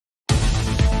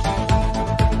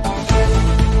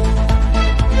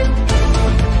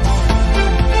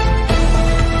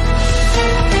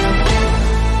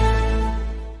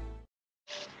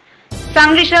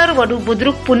सांगली शहर वडू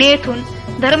बुद्रुक पुणे येथून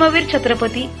धर्मवीर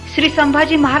छत्रपती श्री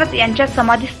संभाजी महाराज यांच्या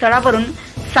समाधी स्थळावरून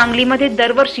सांगलीमध्ये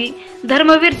दरवर्षी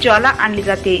धर्मवीर ज्वाला आणली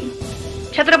जाते।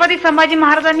 छत्रपती संभाजी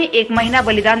महाराजांनी 1 महिना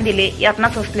बलिदान दिले, यातना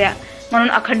सोसल्या म्हणून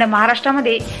अखंड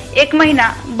महाराष्ट्रामध्ये 1 महिना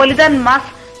बलिदान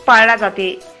मास पाळला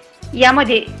जाते।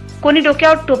 यामध्ये कोणी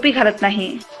डोक्यावर टोपी घालत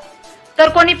नाही, तर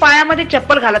कोणी पायामध्ये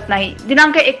चप्पल घालत नाही।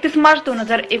 दिनांक 31 मार्च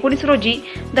 2019 रोजी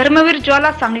धर्मवीर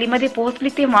ज्वाला सांगलीमध्ये पोहोचली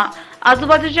तेव्हा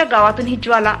आजूबाजूच्या गावातून ही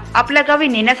ज्वाला आपल्या गावी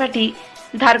नेण्यासाठी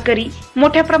धारकरी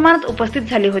मोठ्या प्रमाणात उपस्थित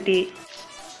झाले होते।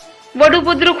 वडू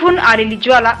बुद्रुकहून आलेली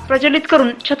ज्वाला प्रज्वलित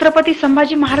करून छत्रपती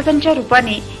संभाजी महाराजांच्या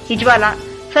रूपाने ही ज्वाला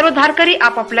सर्व धारकरी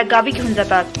आपापल्या गावी घेऊन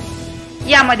जातात।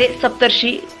 यामध्ये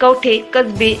सप्तर्षी, कवठे,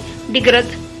 कसबे,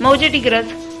 डिग्रज, मौजे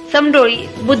डिग्रज, समडोळी,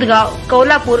 बुधगाव,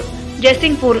 कोल्हापूर,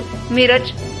 जयसिंगपूर,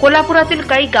 मिरज, कोल्हापुरातील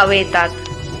काही गावे येतात।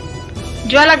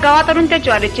 ज्वाला गावात आणून त्या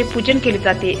ज्वालेचे पूजन केले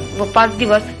जाते व 5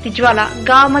 दिवस ती ज्वाला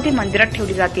गावामध्ये मंदिरात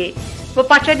ठेवली जाते व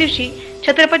 5व्या दिवशी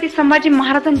छत्रपती संभाजी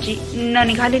महाराजांची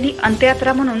निघालेली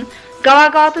अंत्ययात्रा म्हणून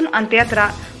गावागावातून अंत्ययात्रा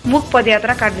मूक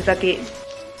पदयात्रा काढली जाते।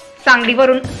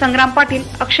 सांगलीवरून संग्राम पाटील,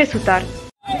 अक्षय सुतार।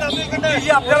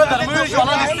 आपल्याला धर्मवीर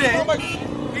ज्वाला दिसते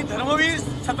की धर्मवीर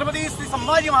छत्रपती श्री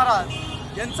संभाजी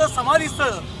महाराज यांचं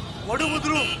समाधीस्थळ वडू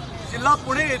बुद्रुक जिल्हा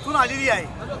पुणे येथून आलेली आहे।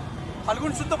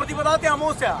 फाल्गुन शुद्ध प्रतिपदा ते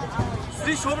अमावस्या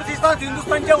श्री शिवप्रतिष्ठान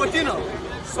हिंदुस्थानच्या वतीनं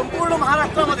संपूर्ण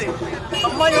महाराष्ट्रामध्ये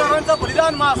संभाजी महाराजांचा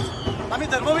बलिदान मास आम्ही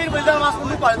धर्मवीर बलिदान मास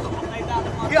म्हणून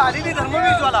पाळतो। ही आलेली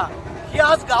धर्मवीर ज्वाला ही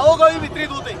आज गावोगावी वितरित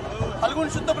होते। फाल्गुन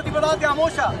शुद्ध प्रतिपदा ते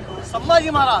अमावस्या संभाजी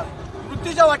महाराज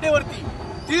मृत्यूच्या वाटेवरती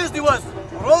 30 दिवस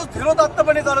रोज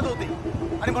धीरोदात्तपणे चालत होते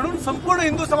आणि म्हणून संपूर्ण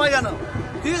हिंदू समाजानं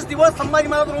 30 दिवस संभाजी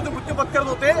महाराज रोज मृत्यू पत्करत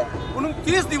होते। म्हणून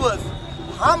 30 दिवस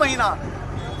हा महिना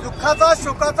दुःखाचा,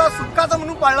 शोकाचा, सुखाचा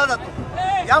म्हणून पाळला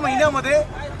जातो। या महिन्यामध्ये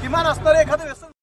किमान असणारे एखादं व्यसन